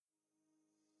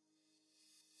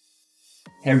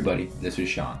Hey everybody, this is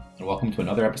Sean, and welcome to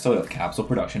another episode of Capsule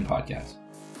Production Podcast.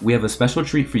 We have a special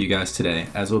treat for you guys today,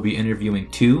 as we'll be interviewing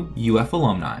two UF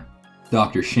alumni,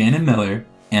 Dr. Shannon Miller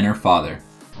and her father.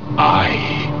 I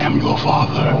am your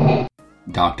father.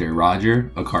 Dr.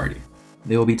 Roger Accardi.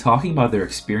 They will be talking about their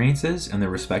experiences and their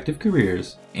respective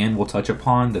careers, and will touch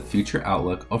upon the future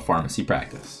outlook of pharmacy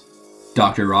practice.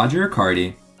 Dr. Roger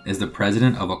Accardi is the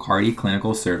president of Accardi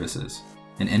Clinical Services,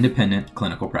 an independent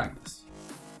clinical practice.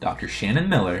 Dr. Shannon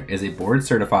Miller is a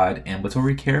board-certified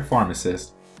ambulatory care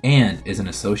pharmacist and is an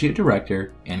associate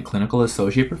director and clinical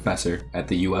associate professor at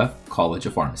the UF College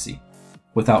of Pharmacy.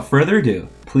 Without further ado,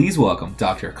 please welcome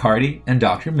Dr. Accardi and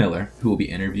Dr. Miller, who will be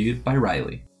interviewed by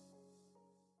Riley.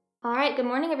 All right, good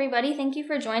morning, everybody. Thank you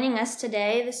for joining us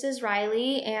today. This is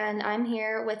Riley, and I'm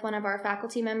here with one of our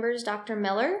faculty members, Dr.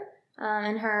 Miller,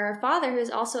 and her father, who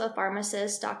is also a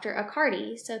pharmacist, Dr.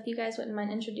 Accardi. So if you guys wouldn't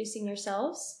mind introducing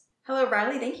yourselves. Hello,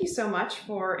 Riley. Thank you so much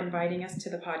for inviting us to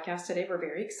the podcast today. We're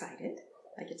very excited.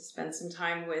 I get to spend some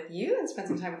time with you and spend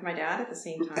some time with my dad at the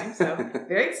same time, so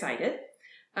very excited.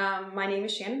 My name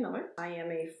is Shannon Miller. I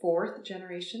am a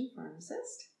fourth-generation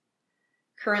pharmacist,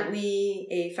 currently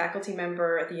a faculty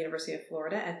member at the University of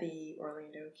Florida at the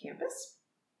Orlando campus,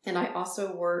 and I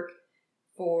also work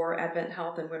for Advent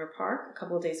Health in Winter Park a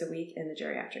couple of days a week in the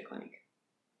geriatric clinic.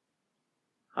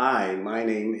 Hi, my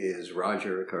name is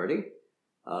Roger Accardi.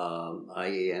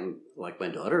 I am, like my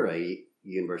daughter, a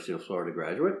University of Florida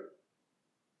graduate,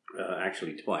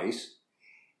 actually twice,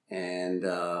 and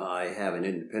I have an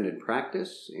independent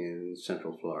practice in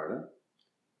Central Florida,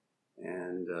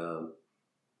 and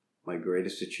my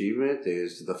greatest achievement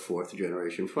is the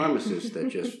fourth-generation pharmacist that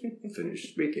just finished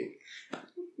speaking.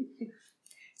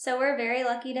 So we're very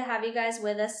lucky to have you guys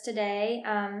with us today.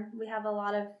 We have a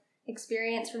lot of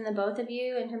experience from the both of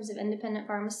you in terms of independent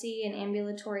pharmacy and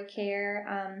ambulatory care.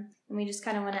 And we just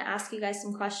kind of want to ask you guys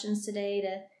some questions today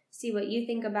to see what you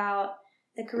think about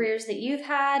the careers that you've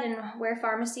had and where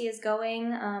pharmacy is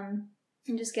going,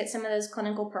 and just get some of those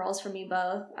clinical pearls from you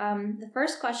both. The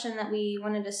first question that we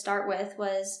wanted to start with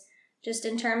was just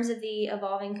in terms of the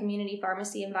evolving community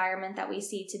pharmacy environment that we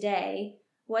see today.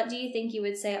 What do you think you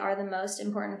would say are the most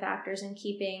important factors in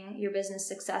keeping your business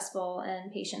successful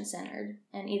and patient-centered?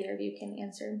 And either of you can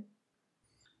answer.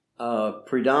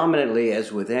 Predominantly,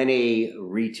 as with any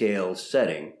retail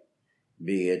setting,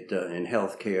 be it in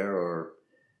healthcare or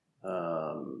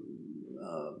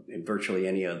in virtually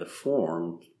any other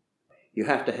form, you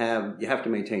have to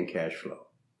maintain cash flow.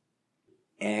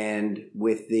 And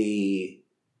with the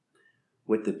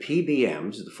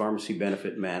PBMs, the pharmacy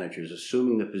benefit managers,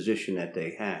 assuming the position that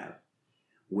they have,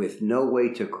 with no way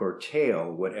to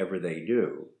curtail whatever they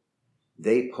do,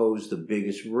 they pose the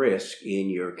biggest risk in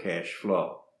your cash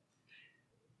flow.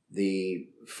 The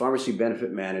pharmacy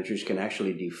benefit managers can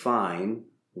actually define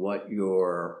what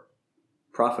your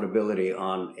profitability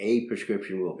on a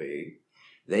prescription will be.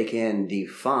 They can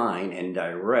define and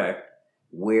direct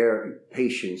where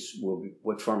patients will be,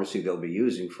 what pharmacy they'll be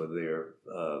using for their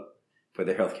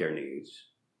healthcare needs.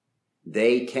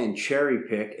 They can cherry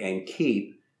pick and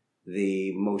keep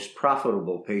the most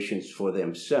profitable patients for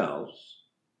themselves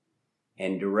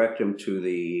and direct them to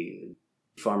the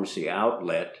pharmacy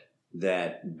outlet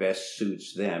that best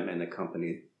suits them and the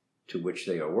company to which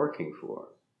they are working for.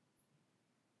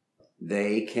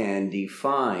 They can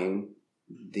define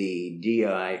the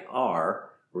DIR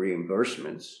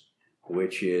reimbursements,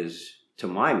 which is, to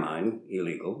my mind,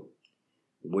 illegal,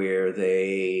 where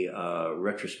they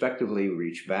retrospectively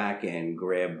reach back and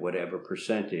grab whatever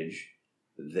percentage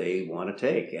they want to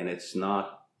take, and it's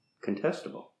not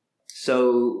contestable.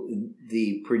 So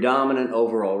the predominant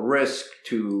overall risk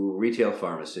to retail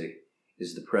pharmacy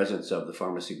is the presence of the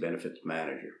pharmacy benefits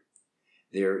manager.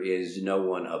 There is no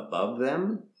one above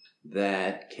them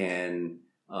that can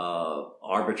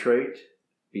arbitrate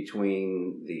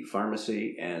between the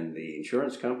pharmacy and the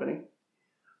insurance company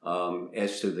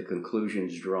as to the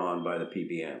conclusions drawn by the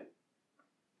PBM.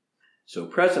 So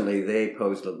presently, they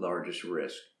pose the largest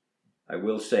risk. I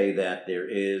will say that there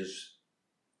is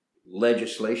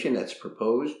legislation that's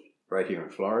proposed right here in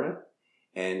Florida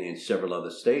and in several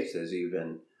other states. There's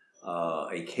even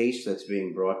a case that's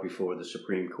being brought before the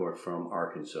Supreme Court from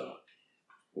Arkansas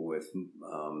with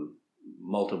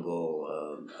multiple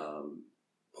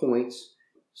points,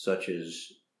 such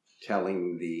as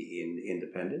telling the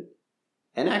independent,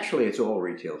 and actually it's all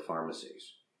retail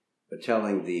pharmacies, but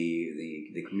telling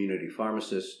the community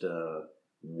pharmacist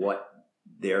what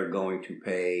they're going to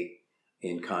pay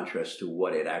in contrast to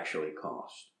what it actually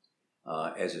costs.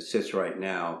 As it sits right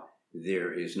now,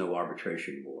 there is no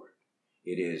arbitration board.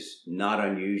 It is not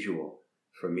unusual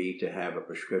for me to have a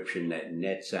prescription that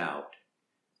nets out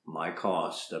my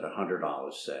cost at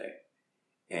 $100, say,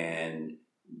 and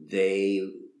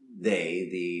the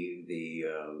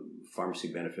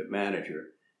pharmacy benefit manager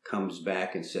comes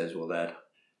back and says, well, that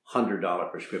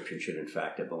 $100 prescription should in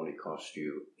fact have only cost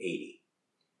you $80.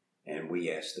 And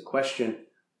we ask the question,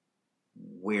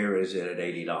 where is it at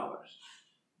 $80?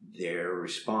 Their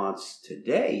response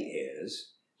today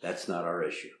is, that's not our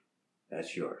issue.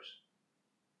 That's yours.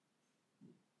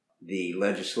 The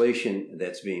legislation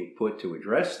that's being put to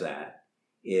address that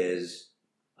is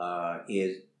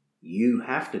you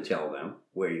have to tell them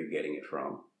where you're getting it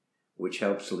from, which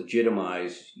helps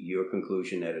legitimize your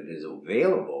conclusion that it is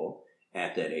available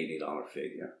at that $80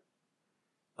 figure,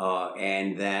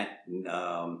 and that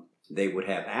they would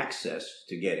have access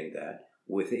to getting that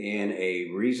within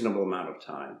a reasonable amount of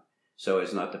time so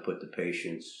as not to put the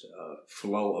patient's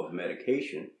flow of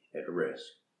medication at risk.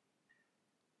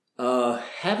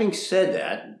 Having said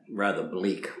that rather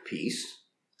bleak piece,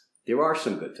 there are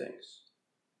some good things.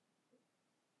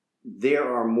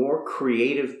 There are more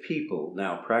creative people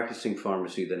now practicing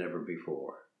pharmacy than ever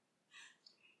before.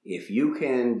 If you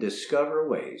can discover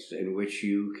ways in which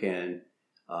you can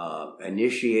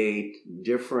initiate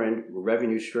different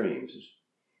revenue streams,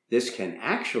 this can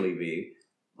actually be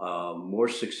more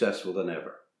successful than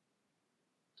ever.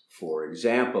 For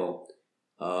example,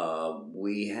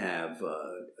 we have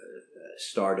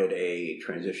started a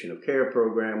transition of care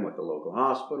program with the local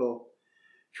hospital,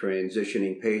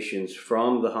 transitioning patients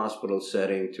from the hospital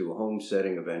setting to a home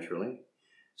setting eventually,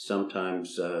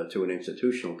 sometimes to an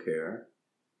institutional care.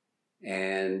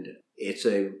 And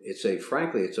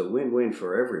frankly, it's a win-win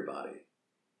for everybody.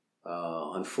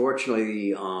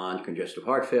 Unfortunately, on congestive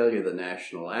heart failure, the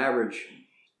national average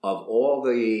of all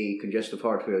the congestive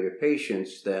heart failure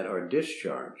patients that are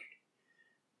discharged,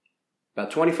 about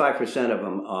 25% of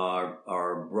them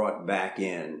are brought back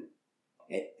into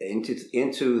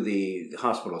the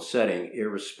hospital setting,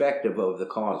 irrespective of the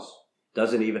cause.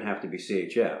 Doesn't even have to be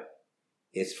CHF.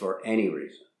 It's for any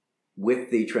reason. With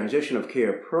the transition of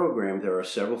care program, there are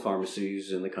several pharmacies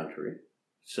in the country,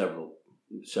 several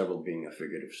being a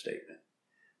figurative statement.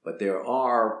 But there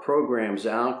are programs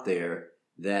out there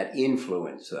that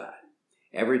influence that.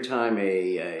 Every time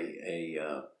a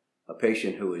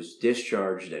patient who is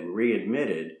discharged and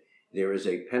readmitted, there is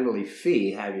a penalty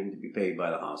fee having to be paid by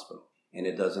the hospital. And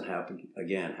it doesn't have to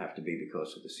be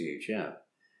because of the CHF.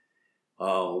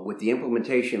 With the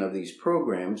implementation of these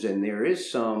programs, and there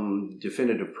is some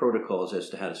definitive protocols as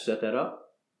to how to set that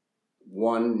up,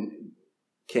 one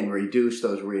can reduce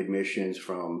those readmissions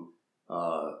from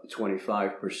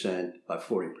 25% by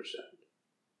 40%.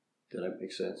 Did that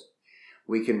make sense?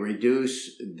 We can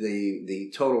reduce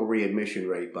the total readmission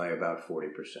rate by about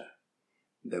 40%.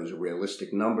 Those are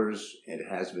realistic numbers, and it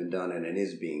has been done, and it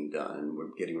is being done, and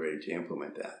we're getting ready to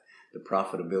implement that. The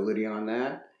profitability on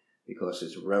that, because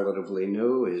it's relatively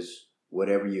new, is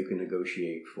whatever you can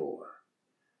negotiate for.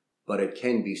 But it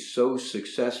can be so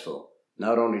successful,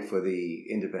 not only for the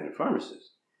independent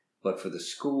pharmacist, but for the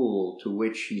school to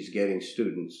which he's getting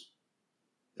students,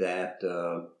 that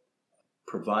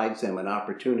provides them an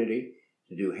opportunity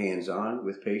to do hands-on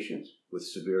with patients with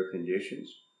severe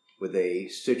conditions, with a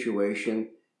situation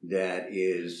that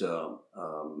is, to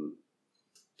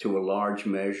a large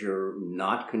measure,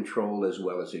 not controlled as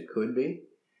well as it could be.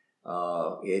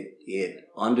 It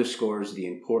underscores the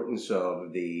importance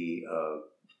of the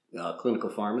clinical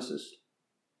pharmacist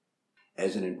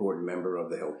as an important member of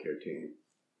the healthcare team.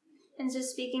 And so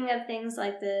speaking of things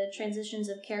like the transitions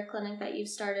of care clinic that you've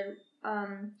started,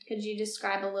 could you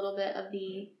describe a little bit of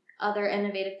the other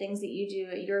innovative things that you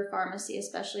do at your pharmacy,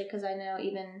 especially because I know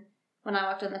even when I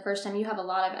walked in the first time, you have a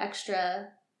lot of extra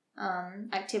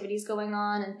activities going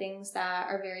on and things that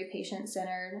are very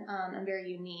patient-centered and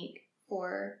very unique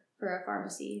for a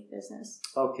pharmacy business.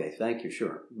 Okay, thank you.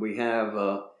 Sure. We have,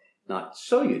 not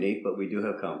so unique, but we do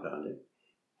have compounding.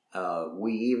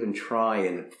 We even try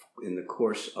in the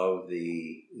course of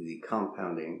the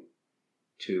compounding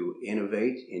to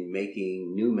innovate in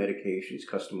making new medications,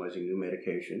 customizing new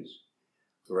medications,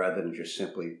 rather than just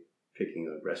simply picking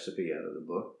a recipe out of the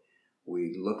book.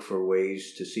 We look for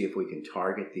ways to see if we can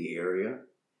target the area,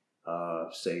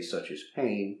 say such as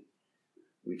pain.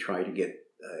 We try to get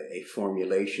a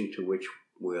formulation to which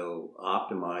will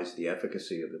optimize the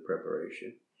efficacy of the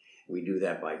preparation. We do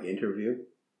that by interview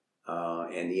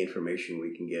and the information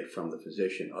we can get from the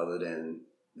physician other than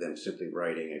them simply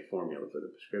writing a formula for the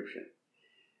prescription.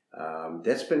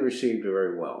 That's been received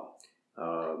very well.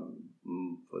 For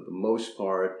the most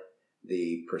part,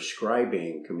 the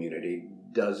prescribing community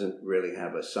doesn't really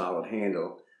have a solid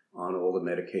handle on all the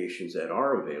medications that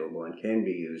are available and can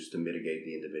be used to mitigate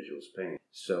the individual's pain.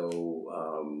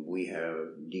 So we have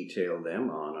detailed them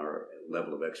on our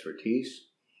level of expertise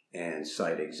and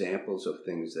cite examples of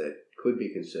things that could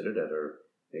be considered that are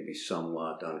maybe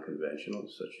somewhat unconventional,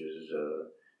 such as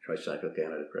tricyclic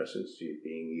antidepressants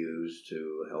being used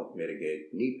to help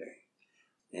mitigate knee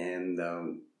pain. And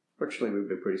fortunately, we've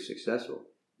been pretty successful.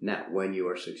 Now, when you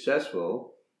are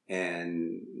successful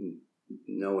and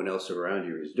no one else around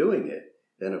you is doing it,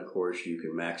 then of course you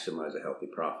can maximize a healthy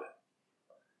profit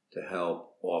to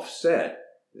help offset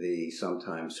the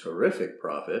sometimes horrific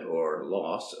profit or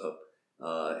loss of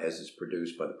as is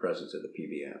produced by the presence of the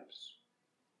PBMs.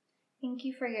 Thank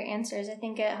you for your answers. I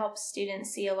think it helps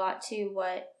students see a lot too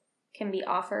what can be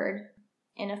offered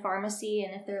in a pharmacy,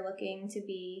 and if they're looking to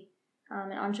be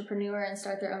an entrepreneur and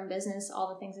start their own business, all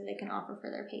the things that they can offer for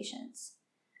their patients.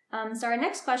 So our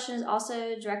next question is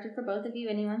also directed for both of you.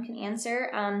 Anyone can answer.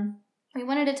 We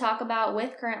wanted to talk about,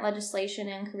 with current legislation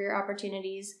and career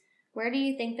opportunities, where do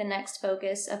you think the next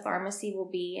focus of pharmacy will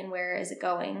be and where is it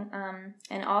going?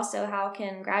 And also, how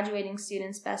can graduating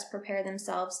students best prepare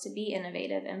themselves to be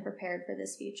innovative and prepared for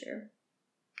this future?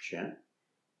 Shannon?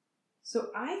 So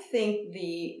I think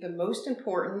the most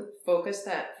important focus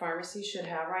that pharmacy should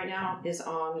have right now is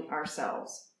on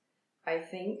ourselves. I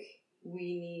think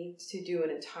we need to do an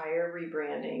entire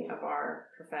rebranding of our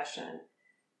profession.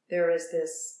 There is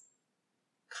this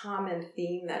common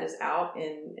theme that is out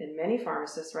in many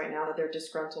pharmacists right now that they're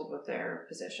disgruntled with their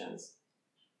positions.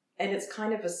 And it's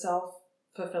kind of a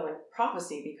self-fulfilling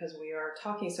prophecy because we are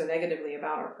talking so negatively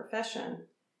about our profession.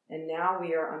 And now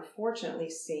we are unfortunately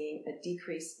seeing a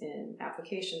decrease in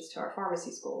applications to our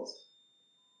pharmacy schools.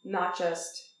 Not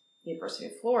just University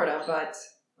of Florida, but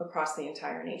across the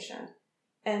entire nation.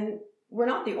 And we're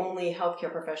not the only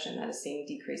healthcare profession that is seeing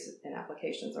decreases in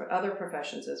applications. There are other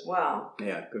professions as well.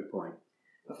 Yeah, good point.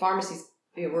 But pharmacies,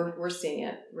 we're seeing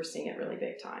it. We're seeing it really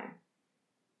big time.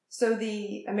 So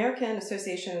the American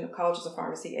Association of Colleges of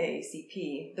Pharmacy,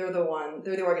 AACP, they're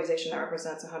the organization that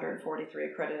represents 143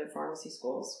 accredited pharmacy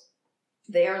schools.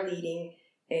 They are leading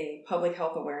a public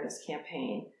health awareness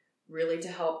campaign really to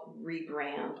help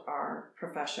rebrand our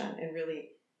profession and really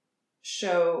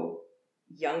show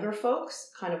younger folks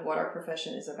kind of what our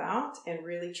profession is about and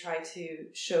really try to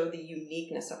show the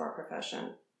uniqueness of our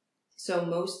profession. So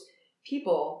most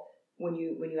people, when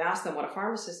you ask them what a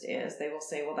pharmacist is, they will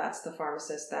say, well, that's the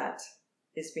pharmacist that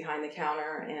is behind the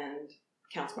counter and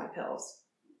counts my pills.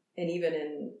 And even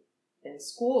in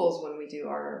schools, when we do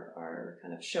our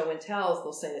kind of show and tells,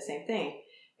 they'll say the same thing.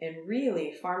 And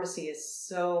really, pharmacy is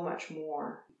so much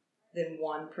more than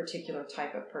one particular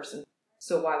type of person.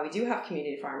 So while we do have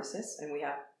community pharmacists, and we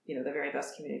have, the very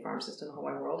best community pharmacist in the whole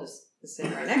wide world is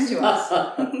sitting right next to us,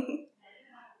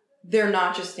 they're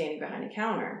not just standing behind a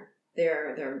counter.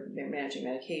 They're managing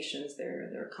medications,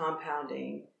 they're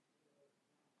compounding.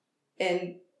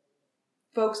 And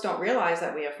folks don't realize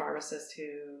that we have pharmacists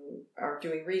who are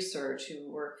doing research,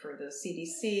 who work for the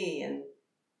CDC and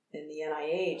the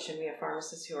NIH, and we have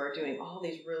pharmacists who are doing all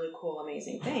these really cool,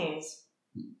 amazing things.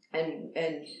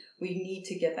 And we need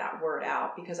to get that word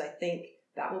out, because I think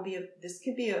that will be this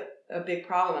could be a big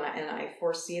problem, and I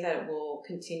foresee that it will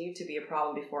continue to be a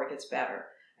problem before it gets better.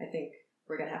 I think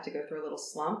we're going to have to go through a little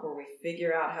slump where we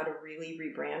figure out how to really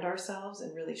rebrand ourselves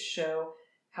and really show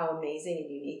how amazing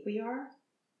and unique we are,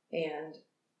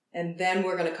 and then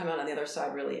we're going to come out on the other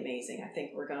side really amazing. I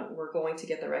think we're going to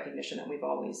get the recognition that we've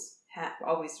always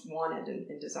wanted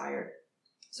and desired.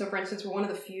 So, for instance, we're one of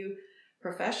the few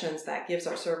professions that gives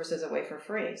our services away for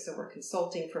free. So we're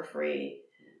consulting for free.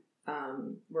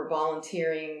 We're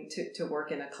volunteering to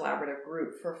work in a collaborative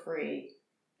group for free.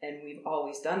 And we've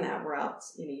always done that. We're out,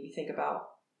 you think about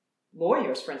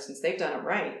lawyers, for instance, they've done it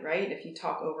right? If you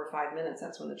talk over 5 minutes,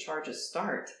 that's when the charges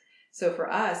start. So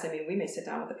for us, we may sit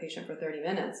down with the patient for 30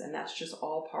 minutes, and that's just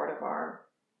all part of our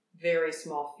very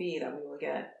small fee that we will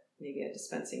get, maybe a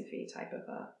dispensing fee type of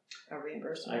a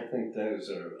reimbursement. I think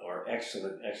those are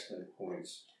excellent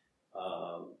points,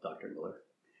 Dr. Miller.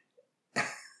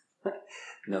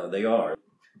 No, they are.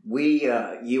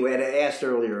 You had asked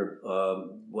earlier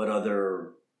what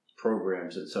other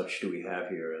programs and such do we have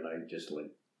here, and I just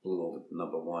blew over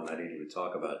number one. I didn't even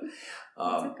talk about it.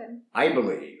 That's okay. I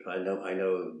believe, I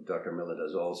know Dr. Miller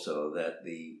does also, that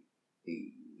the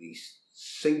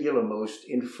singular most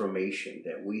information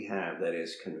that we have that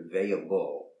is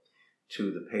conveyable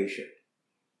to the patient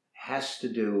has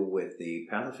to do with the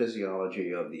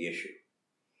pathophysiology of the issue,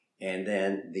 and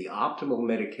then the optimal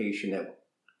medication that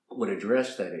would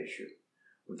address that issue,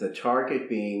 with the target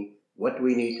being what do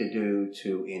we need to do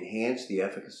to enhance the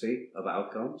efficacy of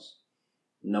outcomes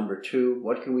Number two,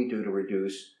 what can we do to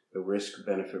reduce the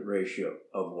risk-benefit ratio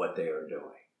of what they are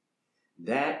doing?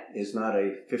 That is not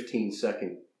a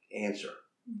 15-second answer.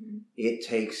 Mm-hmm. It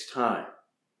takes time.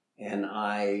 And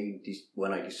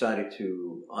when I decided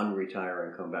to unretire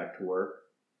and come back to work,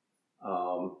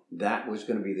 that was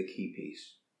going to be the key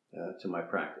piece to my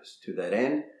practice. To that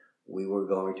end, we were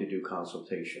going to do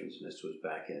consultations, and this was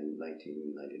back in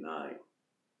 1999,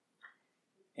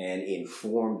 and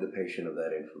inform the patient of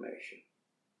that information.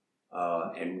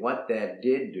 And what that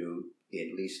did do,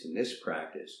 at least in this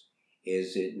practice,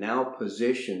 is it now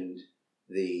positioned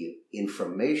the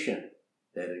information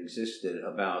that existed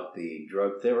about the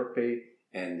drug therapy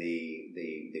and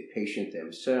the patient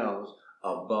themselves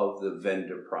above the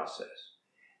vendor process.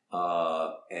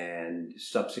 And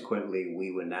subsequently,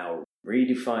 we were now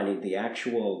redefining the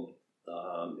actual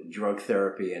drug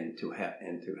therapy and to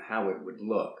how it would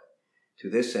look. To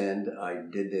this end, I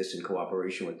did this in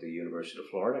cooperation with the University of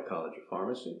Florida College of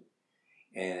Pharmacy,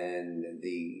 and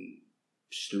the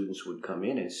students would come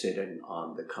in and sit in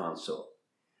on the console.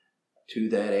 To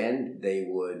that end, they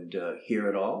would hear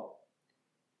it all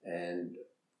and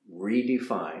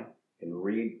redefine and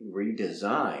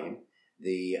redesign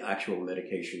the actual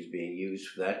medications being used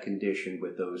for that condition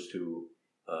with those two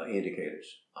indicators: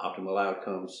 optimal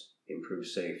outcomes, improved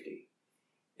safety.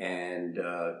 And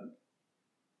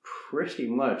pretty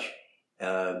much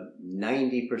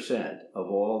 90% of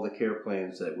all the care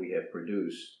plans that we have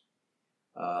produced,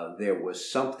 there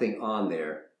was something on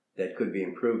there that could be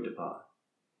improved upon.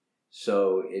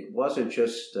 So it wasn't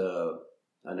just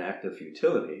an act of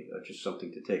futility or just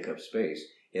something to take up space.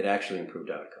 It actually improved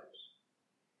outcomes.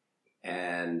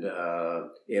 And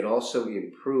it also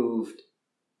improved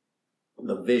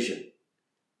the vision,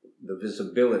 the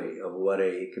visibility of what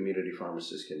a community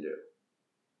pharmacist can do.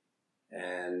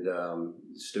 And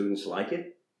students like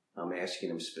it. I'm asking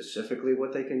them specifically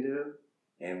what they can do.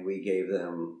 And we gave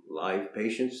them live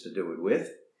patients to do it with,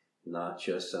 not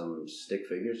just some stick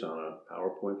figures on a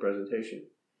PowerPoint presentation.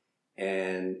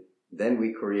 And then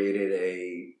we created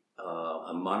a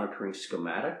monitoring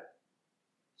schematic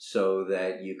so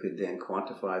that you could then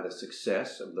quantify the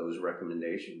success of those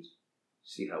recommendations,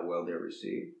 see how well they're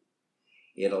received.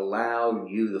 It allowed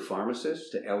you, the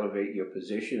pharmacist, to elevate your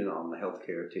position on the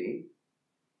healthcare team.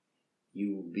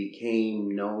 You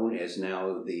became known as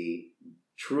now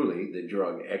truly the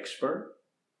drug expert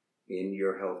in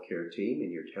your healthcare team,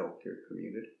 in your healthcare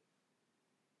community,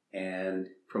 and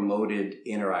promoted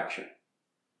interaction.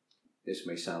 This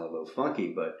may sound a little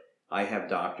funky, but I have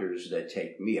doctors that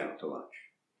take me out to lunch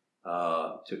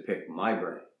to pick my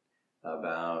brain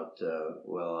about,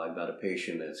 I've got a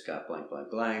patient that's got blank, blank,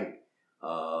 blank.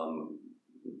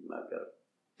 I've got a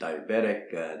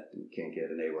diabetic, can't get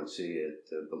an A1C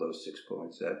at below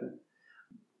 6.7.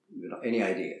 Any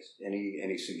ideas,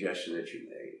 any suggestions that you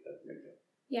may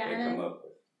come up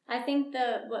with? I think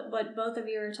what both of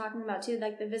you are talking about too,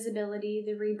 like the visibility,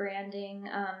 the rebranding,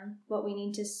 what we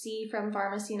need to see from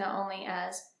pharmacy, not only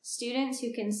as students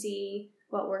who can see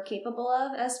what we're capable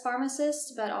of as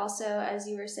pharmacists, but also, as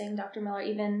you were saying, Dr. Miller,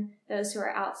 even those who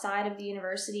are outside of the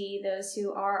university, those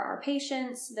who are our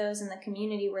patients, those in the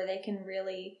community where they can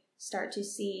really start to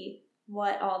see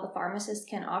what all the pharmacists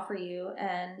can offer you,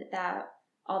 and that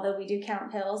although we do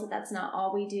count pills, that's not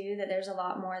all we do, that there's a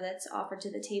lot more that's offered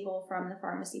to the table from the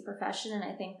pharmacy profession. And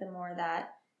I think the more that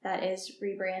is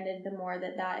rebranded, the more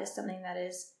that is something that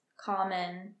is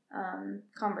common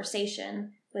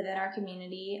conversation within our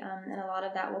community. And a lot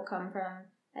of that will come from,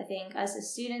 I think, us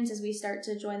as students, as we start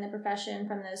to join the profession,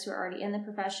 from those who are already in the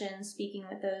profession, speaking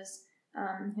with those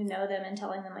who know them and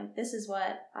telling them, like, this is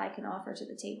what I can offer to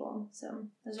the table. So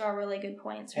those are all really good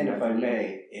points. And if I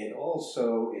may,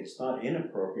 it's not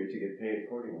inappropriate to get paid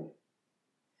accordingly.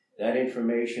 That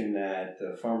information that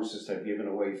pharmacists have given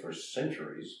away for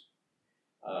centuries,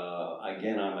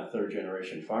 again, I'm a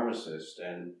third-generation pharmacist,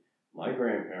 and my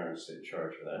grandparents didn't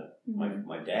charge for that. Mm-hmm.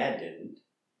 My dad didn't.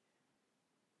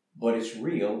 But it's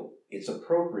real, it's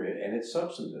appropriate, and it's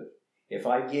substantive. If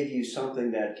I give you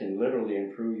something that can literally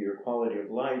improve your quality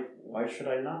of life, why should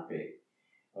I not be?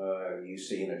 You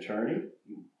see an attorney,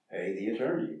 you pay the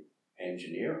attorney.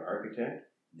 Engineer, architect,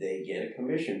 they get a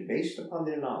commission based upon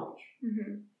their knowledge.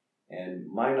 Mm-hmm.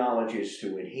 And my knowledge is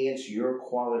to enhance your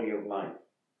quality of life.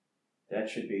 That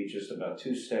should be just about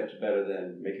 2 steps better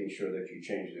than making sure that you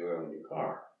change the oil in your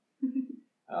car.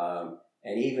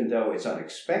 And even though it's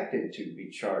unexpected to be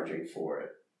charging for it,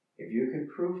 if you can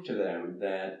prove to them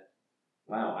that,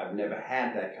 wow, I've never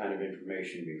had that kind of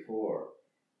information before,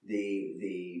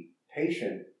 the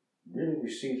patient really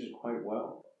receives it quite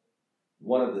well.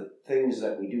 One of the things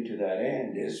that we do to that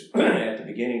end is at the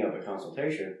beginning of a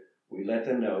consultation, We let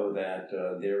them know that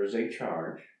there is a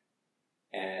charge,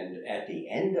 and at the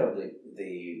end of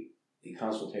the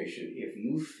consultation, if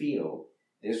you feel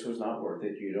this was not worth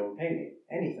it, you don't pay me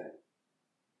anything.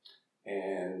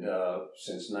 And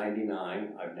since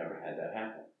 '99, I've never had that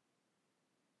happen.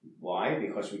 Why?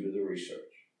 Because we do the research.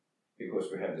 Because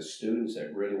we have the students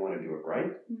that really want to do it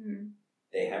right. Mm-hmm.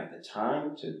 They have the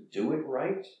time to do it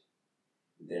right.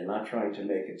 They're not trying to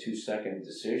make a 2-second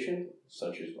decision,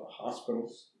 such as the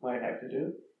hospitals might have to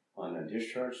do on a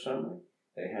discharge summary.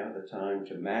 They have the time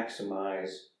to maximize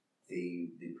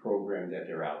the program that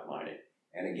they're outlining.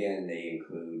 And again, they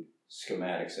include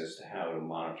schematics as to how to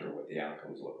monitor what the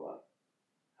outcomes look like.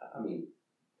 I mean,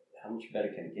 how much better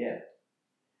can it get?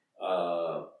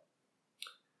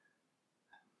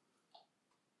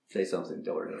 Say something,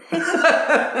 Dory.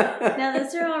 No,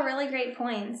 those are all really great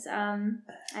points.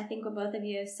 I think what both of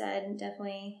you have said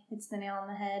definitely hits the nail on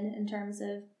the head in terms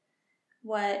of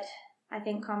what I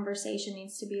think conversation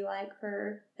needs to be like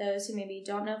for those who maybe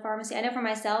don't know pharmacy. I know for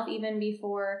myself, even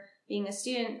before being a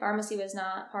student, pharmacy was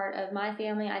not part of my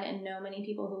family. I didn't know many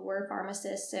people who were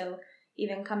pharmacists. So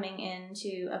even coming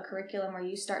into a curriculum where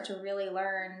you start to really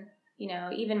learn,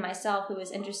 even myself who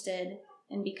was interested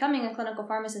in becoming a clinical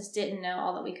pharmacist didn't know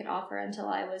all that we could offer until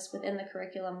I was within the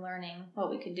curriculum learning what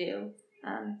we could do.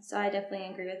 So I definitely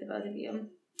agree with the both of you.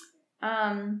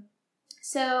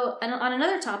 So on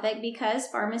another topic, because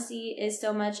pharmacy is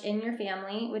so much in your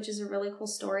family, which is a really cool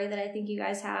story that I think you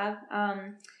guys have,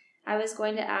 I was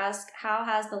going to ask, how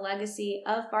has the legacy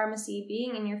of pharmacy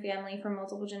being in your family for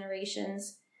multiple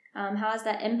generations, how has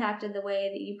that impacted the way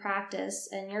that you practice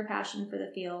and your passion for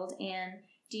the field? And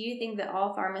do you think that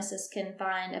all pharmacists can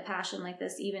find a passion like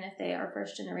this, even if they are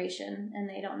first generation and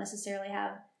they don't necessarily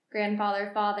have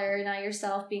grandfather, father, now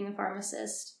yourself being a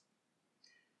pharmacist?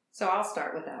 So I'll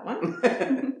start with that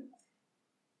one.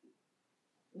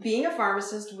 Being a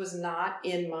pharmacist was not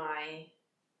in my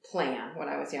plan when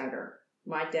I was younger.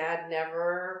 My dad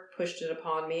never pushed it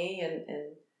upon me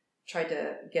and tried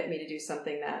to get me to do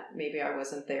something that maybe I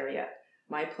wasn't there yet.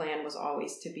 My plan was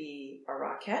always to be a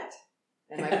Rockette,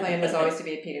 and my plan was always to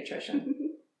be a pediatrician.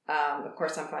 Of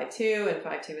course, I'm 5'2", and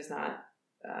 5'2" is not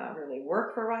really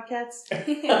work for Rockettes.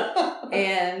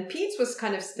 And peds was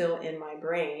kind of still in my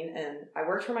brain, and I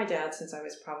worked for my dad since I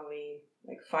was probably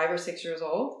like 5 or 6 years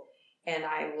old, and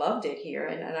I loved it here,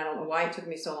 and I don't know why it took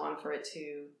me so long for it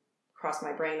to cross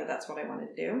my brain that that's what I wanted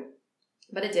to do,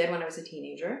 but it did when I was a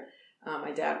teenager.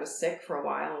 My dad was sick for a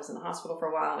while, I was in the hospital for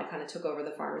a while, and I kind of took over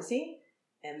the pharmacy,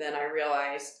 and then I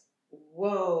realized,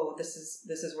 whoa, this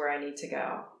is where I need to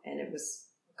go, and it was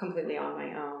completely on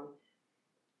my own.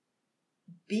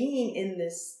 Being in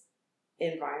this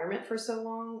environment for so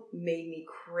long made me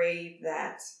crave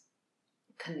that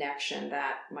connection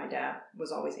that my dad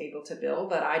was always able to build,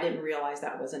 but I didn't realize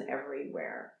that wasn't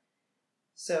everywhere.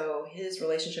 So his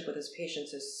relationship with his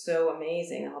patients is so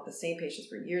amazing. I'll have the same patients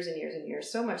for years and years and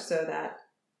years, so much so that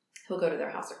he'll go to their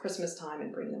house at Christmas time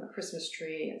and bring them a Christmas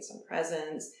tree and some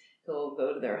presents. He'll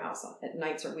go to their house at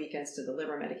nights or weekends to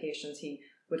deliver medications. He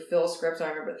would fill scripts, I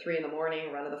remember at 3 a.m,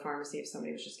 run to the pharmacy if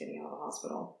somebody was just getting out of the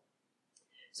hospital.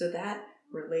 So that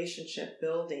relationship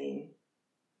building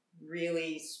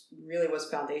really, really was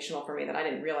foundational for me, that I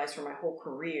didn't realize for my whole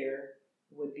career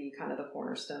would be kind of the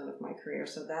cornerstone of my career.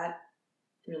 So that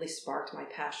really sparked my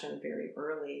passion very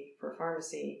early for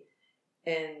pharmacy.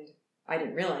 And I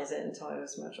didn't realize it until I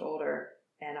was much older,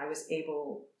 and I was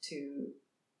able to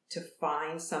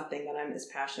find something that I'm as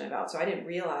passionate about. So I didn't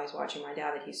realize watching my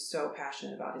dad that he's so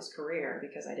passionate about his career,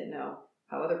 because I didn't know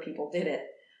how other people did it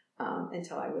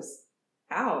until I was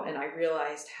out, and I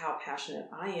realized how passionate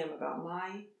I am about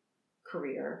my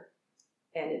career.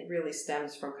 And it really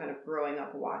stems from kind of growing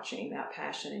up watching that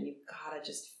passion, and you've got to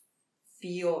just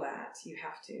feel that. You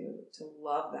have to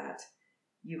love that.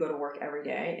 You go to work every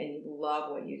day and you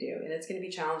love what you do, and it's going to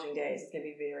be challenging days. It's going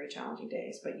to be very challenging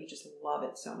days, but you just love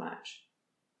it so much.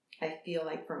 I feel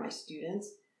like for my students,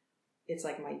 it's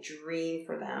like my dream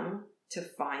for them to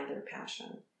find their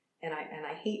passion. And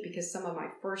I hate, because some of my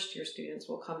first year students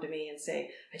will come to me and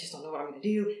say, I just don't know what I'm going to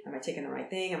do. Am I taking the right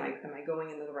thing? Am I going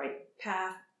in the right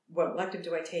path? What elective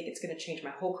do I take? It's going to change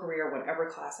my whole career, whatever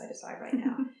class I decide right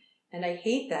now. And I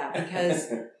hate that,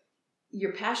 because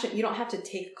your passion, you don't have to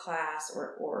take a class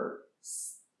or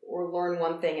learn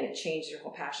one thing and it changes your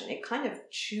whole passion. It kind of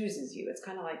chooses you. It's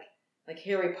kind of like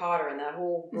Harry Potter and that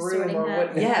whole broom, or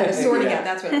what? Yeah, the sorting hat.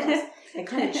 That's what it was. It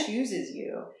kind of chooses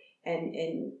you. And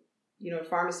in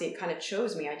pharmacy, it kind of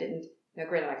chose me. Now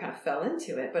granted, I kind of fell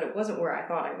into it, but it wasn't where I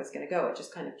thought I was going to go. It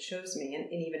just kind of chose me.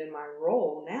 And even in my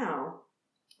role now,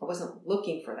 I wasn't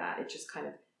looking for that. It just kind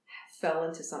of fell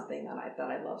into something that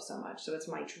I love so much. So it's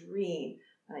my dream.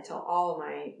 And I tell all of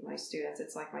my students,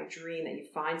 it's like my dream that you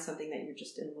find something that you're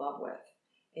just in love with.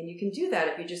 And you can do that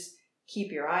if you just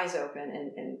keep your eyes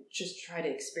open and just try to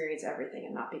experience everything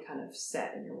and not be kind of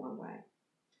set in your one way.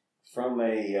 From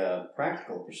a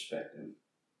practical perspective,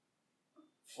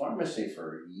 pharmacy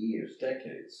for years,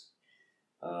 decades,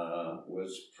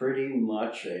 was pretty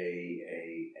much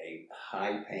a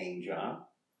high-paying job.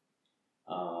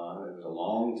 It was a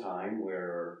long time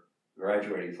where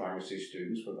graduating pharmacy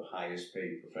students were the highest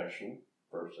paid professional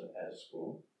person at a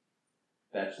school.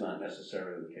 That's not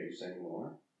necessarily the case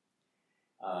anymore.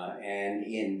 And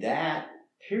in that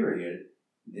period,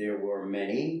 there were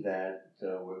many that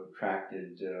were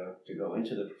attracted to go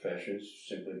into the professions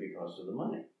simply because of the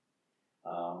money.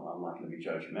 I'm not going to be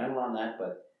judgmental on that,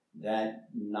 but that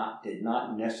did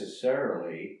not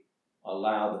necessarily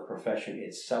allow the profession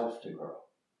itself to grow.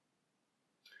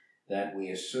 That we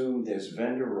assumed this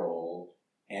vendor role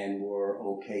and were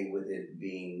okay with it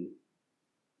being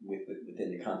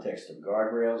within the context of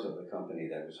guardrails of the company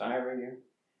that was hiring you.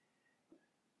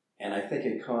 And I think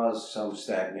it caused some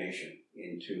stagnation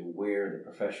into where the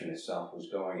profession itself was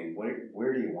going and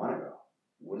where do you want to go?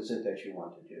 What is it that you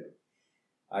want to do?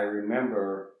 I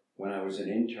remember when I was an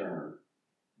intern,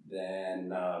 then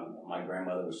my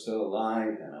grandmother was still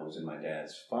alive and I was in my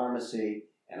dad's pharmacy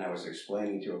and I was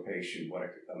explaining to a patient what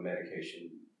a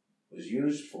medication was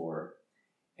used for,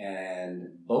 and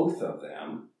both of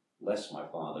them, less my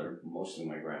father, mostly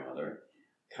my grandmother,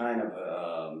 kind of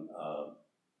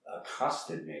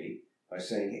accosted me by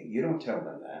saying, "Hey, you don't tell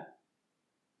them that."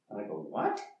 And I go,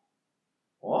 "What?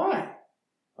 Why?"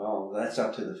 "Oh, that's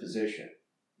up to the physician.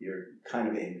 You're kind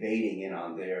of invading in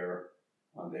on their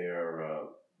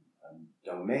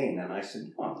domain." And I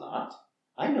said, "No, I'm not.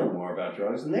 I know more about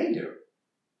drugs than they do."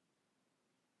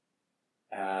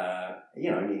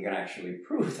 And you can actually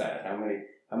prove that.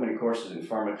 How many courses in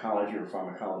pharmacology or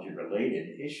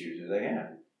pharmacology-related issues do they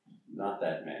have? Not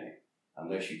that many,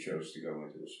 unless you chose to go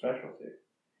into a specialty.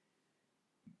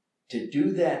 To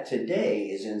do that today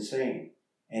is insane.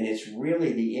 And it's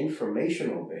really the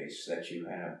informational base that you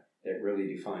have that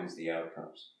really defines the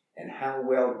outcomes. And how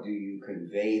well do you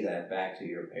convey that back to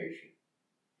your patient?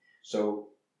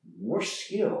 So more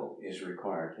skill is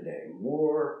required today,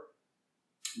 more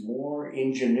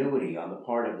ingenuity on the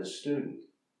part of the student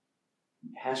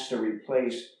has to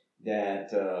replace that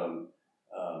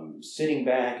sitting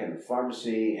back in the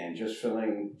pharmacy and just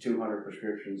filling 200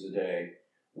 prescriptions a day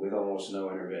with almost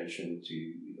no intervention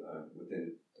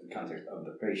within the context of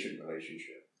the patient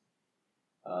relationship.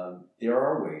 There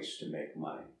are ways to make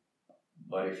money,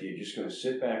 but if you're just going to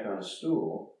sit back on a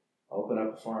stool, open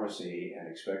up a pharmacy, and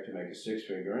expect to make a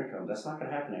six-figure income, that's not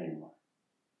going to happen anymore.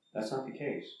 That's not the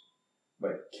case.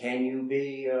 But can you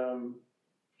be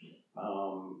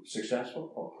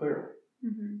successful? Oh, clearly.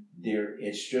 Mm-hmm.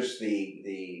 It's just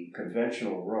the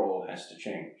conventional role has to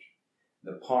change.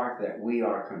 The part that we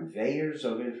are conveyors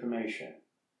of information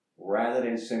rather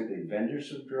than simply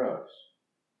vendors of drugs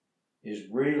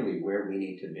is really where we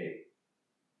need to be.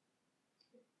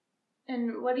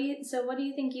 And what do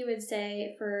you think you would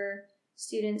say for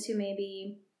students who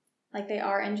maybe, like, they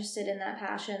are interested in that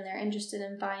passion, they're interested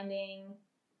in finding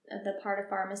the part of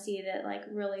pharmacy that, like,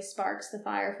 really sparks the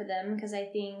fire for them? Because I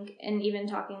think, and even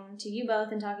talking to you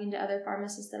both and talking to other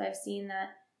pharmacists that I've seen that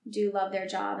do love their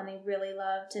job and they really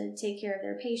love to take care of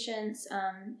their patients,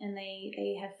 and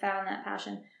they have found that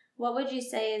passion. What would you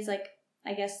say is, like,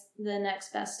 I guess the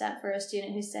next best step for a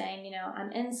student who's saying,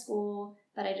 I'm in school,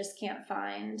 but I just can't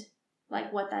find,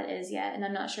 like, what that is yet, and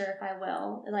I'm not sure if I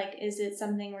will. Like, is it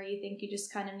something where you think you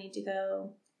just kind of need to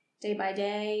go day by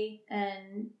day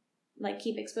and, like,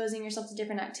 keep exposing yourself to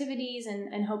different activities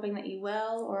and hoping that you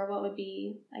will? Or what would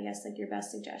be, I guess, like, your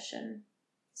best suggestion?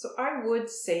 So I would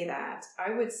say that,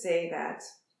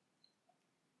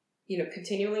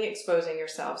 continually exposing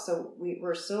yourself. So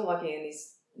we're so lucky in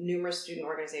these numerous student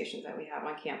organizations that we have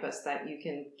on campus that you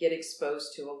can get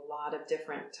exposed to a lot of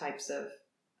different types of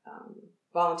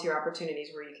volunteer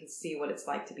opportunities where you can see what it's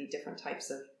like to be different types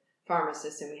of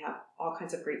pharmacists, and we have all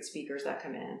kinds of great speakers that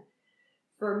come in.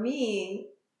 For me,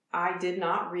 I did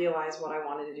not realize what I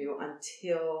wanted to do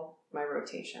until my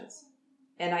rotations.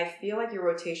 And I feel like your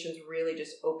rotations really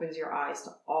just opens your eyes to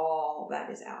all that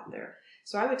is out there.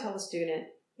 So I would tell the student,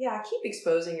 keep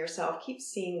exposing yourself, keep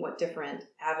seeing what different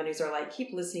avenues are like,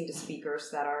 keep listening to speakers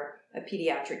that are a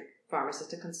pediatric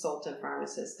pharmacist, a consultant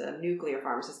pharmacist, a nuclear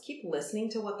pharmacist. Keep listening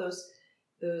to what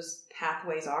those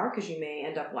pathways are, because you may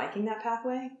end up liking that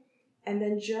pathway. And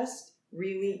then just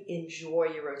really enjoy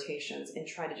your rotations and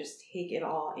try to just take it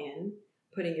all in.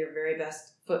 putting your very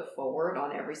best foot forward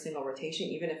on every single rotation,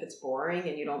 even if it's boring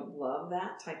and you don't love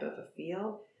that type of a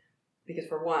field. Because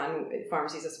for one,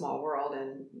 pharmacy is a small world,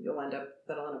 and that'll end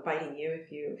up biting you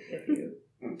if you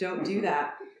don't do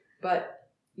that. But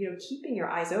keeping your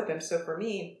eyes open. So for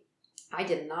me, I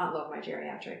did not love my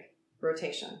geriatric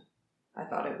rotation. I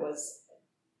thought it was.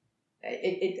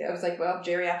 I was like, well,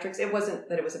 geriatrics. It wasn't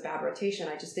that it was a bad rotation.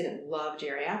 I just didn't love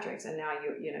geriatrics, and now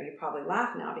you probably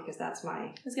laugh now because that's my.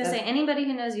 I was gonna say, anybody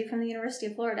who knows you from the University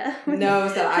of Florida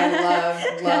knows that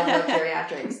I love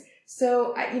geriatrics.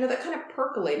 So that kind of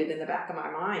percolated in the back of my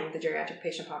mind, the geriatric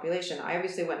patient population. I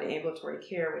obviously went to ambulatory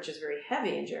care, which is very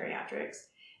heavy in geriatrics,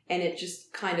 and it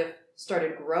just kind of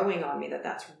started growing on me that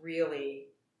was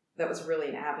really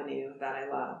an avenue that I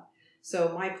love.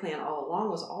 So my plan all along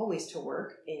was always to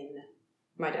work in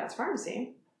my dad's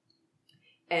pharmacy.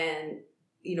 And,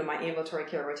 my ambulatory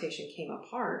care rotation came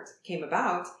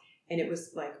about, and it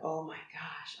was like, oh my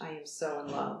gosh, I am so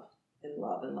in love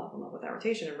with that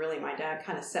rotation. And really my dad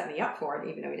kind of set me up for it,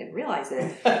 even though he didn't realize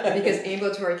it, because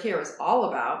ambulatory care is all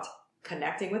about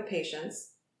connecting with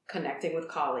patients, connecting with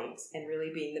colleagues, and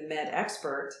really being the med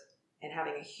expert and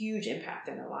having a huge impact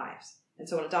in their lives. And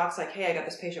so when a doc's like, hey, I got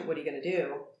this patient, what are you going to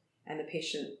do? And the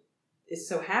patient is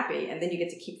so happy, and then you get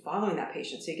to keep following that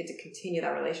patient, so you get to continue that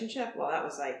relationship. Well, that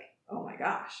was like, oh my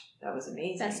gosh, that was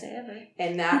amazing. Best day ever.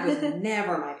 And that was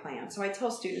never my plan. So I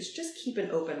tell students, just keep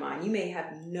an open mind. You may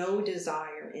have no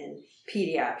desire in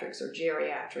pediatrics or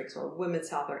geriatrics or women's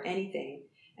health or anything,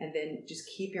 and then just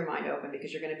keep your mind open,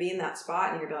 because you're going to be in that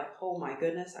spot and you're going to be like, oh my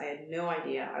goodness, I had no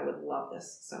idea I would love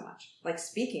this so much. Like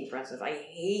speaking, for instance, I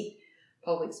hate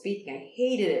public speaking. I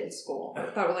hated it in school. I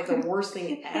thought it was like the worst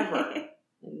thing ever. I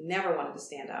never wanted to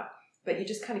stand up. But you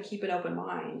just kind of keep an open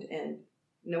mind. And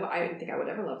I didn't think I would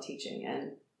ever love teaching.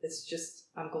 And it's just,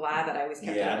 I'm glad that I always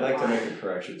kept I'd like to make a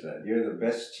correction to that. You're the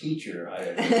best teacher I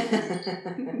have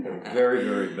seen. The very,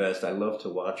 very best. I love to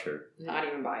watch her. Not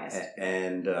even biased.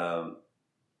 And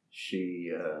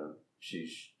she's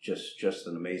just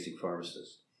an amazing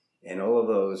pharmacist. And all of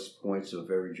those points are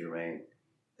very germane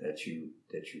that you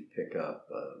pick up,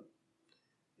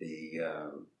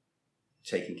 the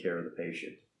taking care of the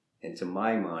patient, and to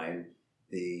my mind,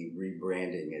 the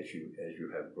rebranding as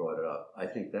you have brought it up. I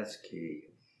think that's key.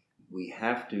 We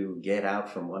have to get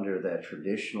out from under that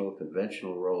traditional,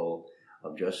 conventional role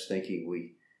of just thinking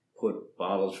we put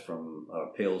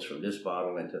pills from this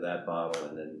bottle into that bottle,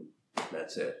 and then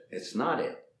that's it. It's not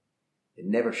it. It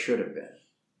never should have been.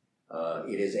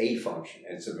 It is a function,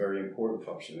 and it's a very important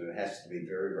function, and it has to be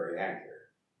very, very accurate,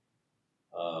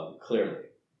 clearly.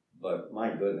 But my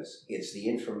goodness, it's the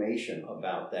information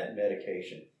about that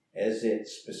medication, as it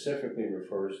specifically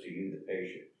refers to you, the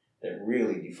patient, that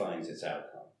really defines its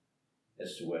outcome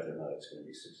as to whether or not it's going to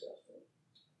be successful.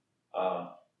 I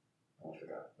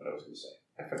forgot what I was going to say.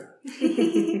 I forgot.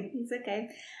 It's okay.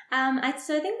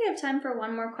 So I think we have time for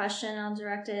one more question. I'll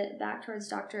direct it back towards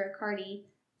Dr. Accardi.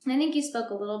 And I think you spoke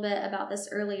a little bit about this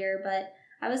earlier, but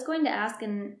I was going to ask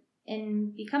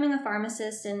in becoming a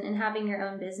pharmacist and having your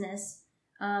own business,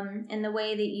 and the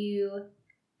way that you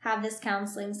have this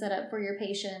counseling set up for your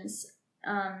patients,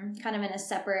 kind of in a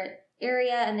separate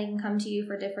area, and they can come to you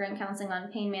for different counseling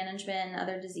on pain management and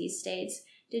other disease states.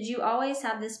 Did you always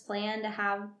have this plan to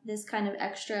have this kind of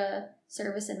extra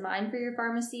service in mind for your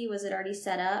pharmacy? Was it already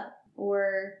set up,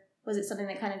 or was it something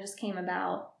that kind of just came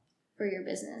about for your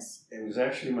business? It was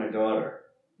actually my daughter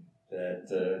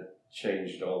that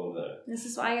changed all of that. This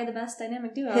is why you're the best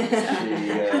dynamic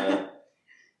duo.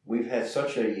 We've had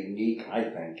such a unique, I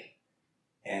think,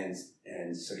 and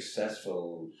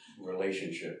successful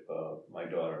relationship. My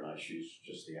daughter and I, she's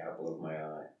just the apple of my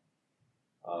eye.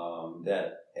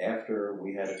 That after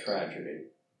we had a tragedy,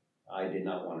 I did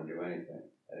not want to do anything.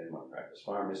 I didn't want to practice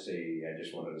pharmacy. I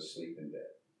just wanted to sleep in bed.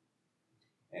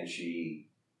 And she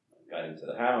got into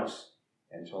the house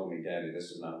and told me, Daddy,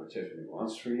 this is not what Tiffany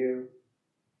wants for you.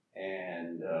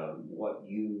 And what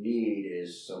you need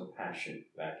is some passion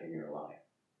back in your life.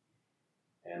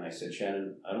 And I said,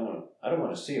 Shannon, I don't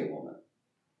want to see a woman.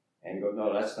 And you go,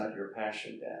 no, that's not your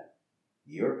passion, Dad.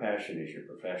 Your passion is your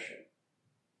profession.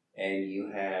 And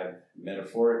you have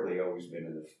metaphorically always been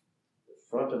in the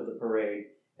front of the parade,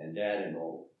 and Dad, in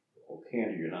all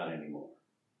candor, you're not anymore.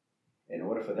 In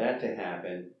order for that to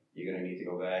happen, you're going to need to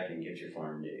go back and get your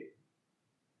PharmD.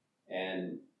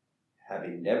 And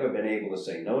having never been able to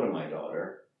say no to my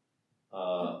daughter,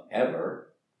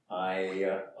 ever,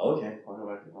 okay, I'll go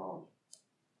back to college.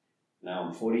 Now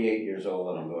I'm 48 years old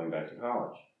and I'm going back to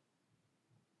college.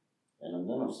 And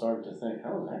then I'm starting to think,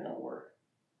 how is that going to work?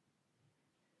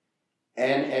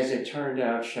 And as it turned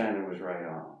out, Shannon was right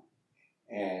on.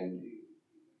 And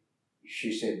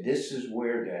she said, "This is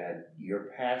where, Dad,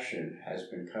 your passion has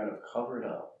been kind of covered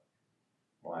up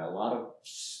by a lot of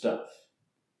stuff.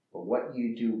 But what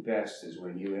you do best is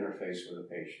when you interface with a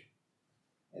patient.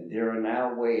 And there are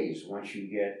now ways, once you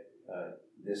get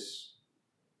this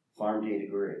PharmD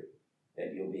degree,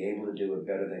 that you'll be able to do it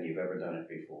better than you've ever done it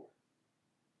before.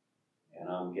 And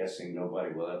I'm guessing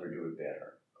nobody will ever do it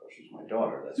better. Of course, she's my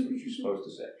daughter. That's what you're supposed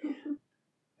to say.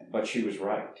 But she was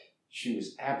right. She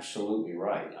was absolutely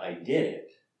right. I did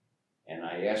it. And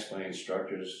I asked my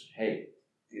instructors, hey,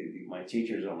 my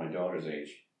teachers are my daughter's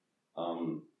age.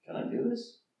 Can I do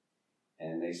this?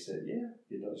 And they said, yeah,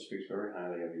 your daughter speaks very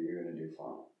highly of you. You're going to do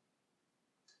fine.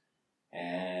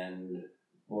 And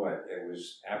boy, it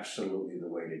was absolutely the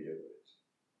way to do it.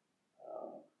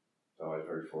 So I was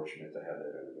very fortunate to have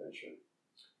that intervention.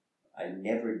 I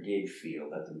never did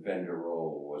feel that the vendor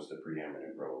role was the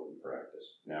preeminent role in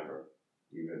practice. Never.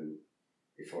 Even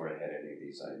before I had any of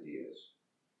these ideas.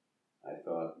 I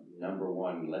thought, number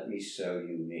one, let me sell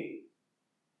you me.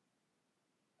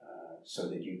 So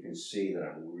that you can see that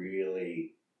I'm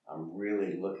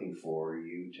really looking for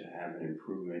you to have an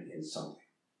improvement in something.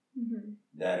 Mm-hmm.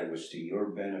 That it was to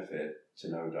your benefit to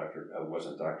know it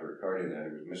wasn't Dr. Riccardi then,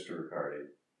 it was Mr. Riccardi,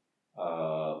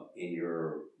 in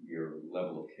your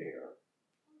level of care.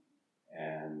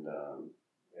 And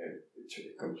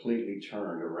it completely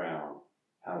turned around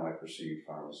how I perceive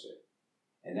pharmacy.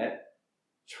 And that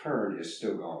turn is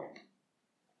still going.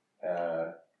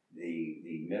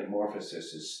 The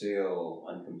metamorphosis is still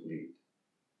incomplete.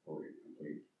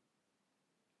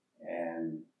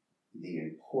 And the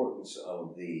importance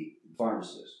of the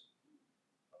pharmacist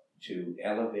to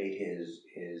elevate his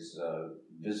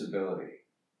visibility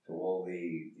to all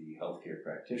the healthcare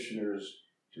practitioners,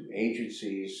 to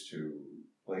agencies, to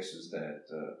places that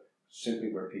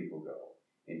simply where people go,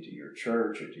 into your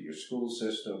church, into your school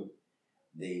system,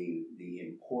 the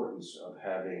importance of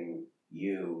having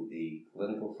you, the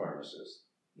clinical pharmacist,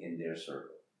 in their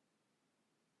circle.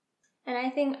 And I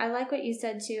think I like what you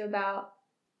said too about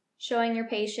showing your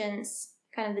patients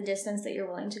kind of the distance that you're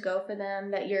willing to go for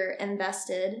them, that you're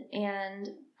invested. And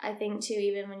I think too,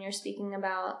 even when you're speaking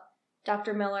about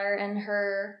Dr. Miller and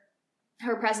her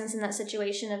presence in that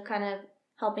situation of kind of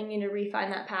helping you to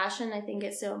refine that passion, I think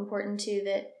it's so important too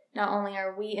that not only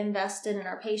are we invested in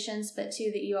our patients, but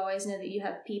too that you always know that you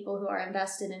have people who are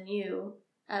invested in you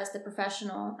as the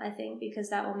professional, I think, because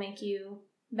that will make you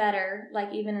better.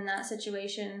 Like even in that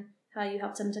situation, how you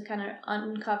helped them to kind of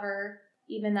uncover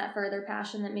even that further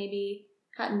passion that maybe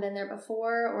hadn't been there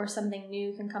before, or something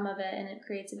new can come of it and it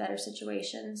creates a better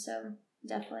situation. So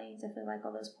definitely like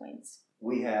all those points.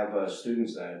 We have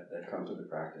students that come to the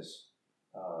practice.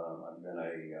 I've been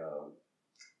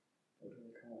what do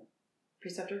they call it?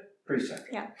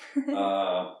 Preceptor. Yeah.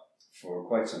 For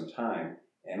quite some time.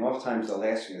 And oftentimes they'll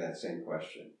ask me that same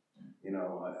question. You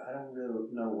know, I don't really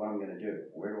know what I'm going to do.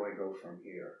 Where do I go from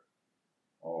here?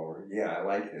 Or, yeah, I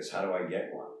like this. How do I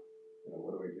get one? You know,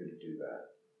 what do I do to do that?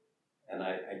 And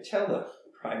I tell them,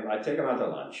 I take them out to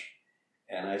lunch,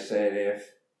 and I said,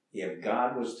 if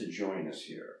God was to join us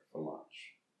here for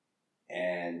lunch,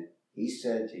 and he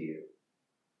said to you,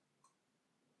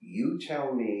 you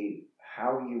tell me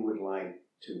how you would like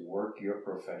to work your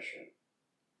profession,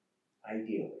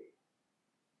 ideally,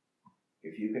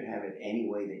 if you could have it any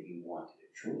way that you wanted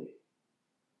it, truly,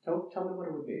 tell me what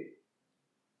it would be.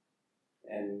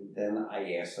 And then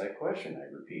I ask that question,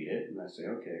 I repeat it, and I say,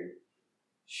 okay,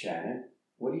 Shannon,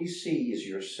 what do you see as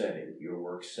your setting, your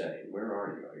work setting? Where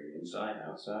are you? Are you inside,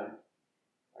 outside?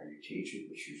 Are you teaching,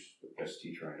 which you're the best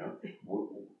teacher I know?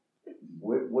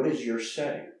 What is your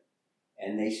setting?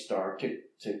 And they start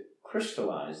to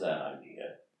crystallize that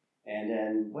idea. And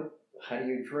then how do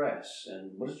you dress?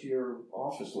 And what does your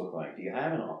office look like? Do you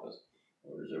have an office?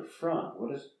 Or is there a front?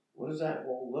 What does that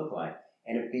all look like?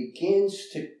 And it begins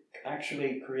to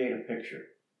actually create a picture.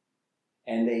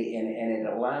 And it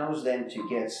allows them to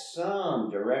get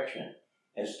some direction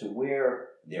as to where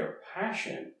their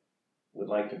passion would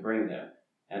like to bring them.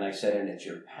 And I said, and it's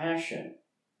your passion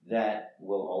that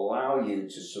will allow you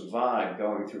to survive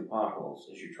going through potholes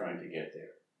as you're trying to get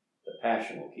there. The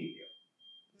passion will keep you.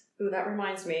 Ooh, that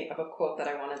reminds me of a quote that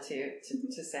I wanted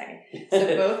to say.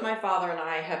 So both my father and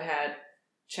I have had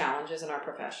challenges in our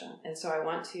profession. And so I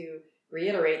want to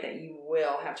reiterate that you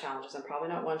will have challenges, and probably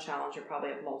not one challenge, you probably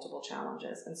have multiple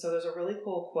challenges. And so there's a really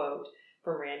cool quote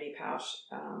from Randy Pausch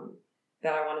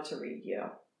that I wanted to read you.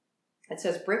 It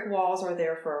says, brick walls are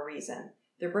there for a reason.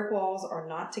 The brick walls are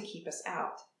not to keep us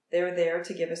out. They're there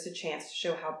to give us a chance to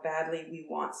show how badly we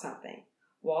want something.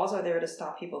 Walls are there to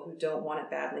stop people who don't want it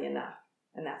badly enough,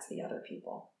 and that's the other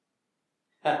people.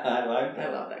 I like I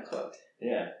that. love that quote.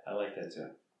 Yeah, I like that too.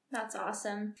 That's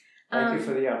awesome. Thank you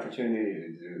for the opportunity to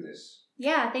do this.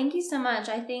 Yeah, thank you so much.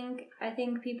 I think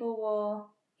people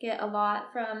will get a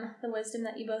lot from the wisdom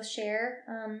that you both share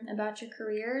about your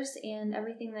careers and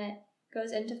everything that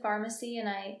goes into pharmacy. And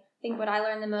I think what I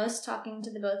learned the most talking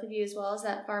to the both of you as well is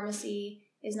that pharmacy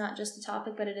is not just a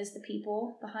topic, but it is the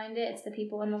people behind it. It's the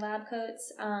people in the lab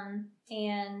coats,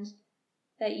 and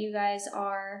that you guys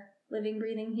are living,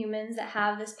 breathing humans that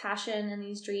have this passion and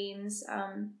these dreams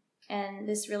and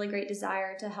this really great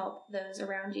desire to help those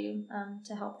around you,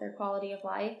 to help their quality of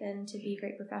life and to be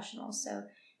great professionals. So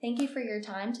thank you for your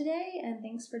time today, and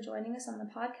thanks for joining us on the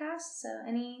podcast. So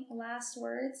any last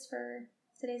words for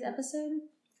today's episode?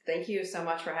 Thank you so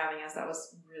much for having us. That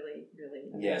was really, really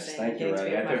amazing. Yes, thank you, Getting to Ray.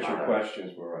 be I with my thought your father.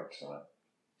 questions were excellent.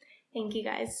 Thank you,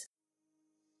 guys.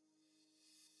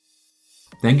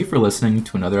 Thank you for listening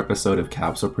to another episode of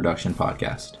Capsule Production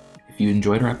Podcast. If you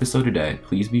enjoyed our episode today,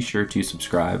 please be sure to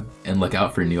subscribe and look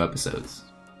out for new episodes.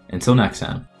 Until next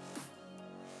time.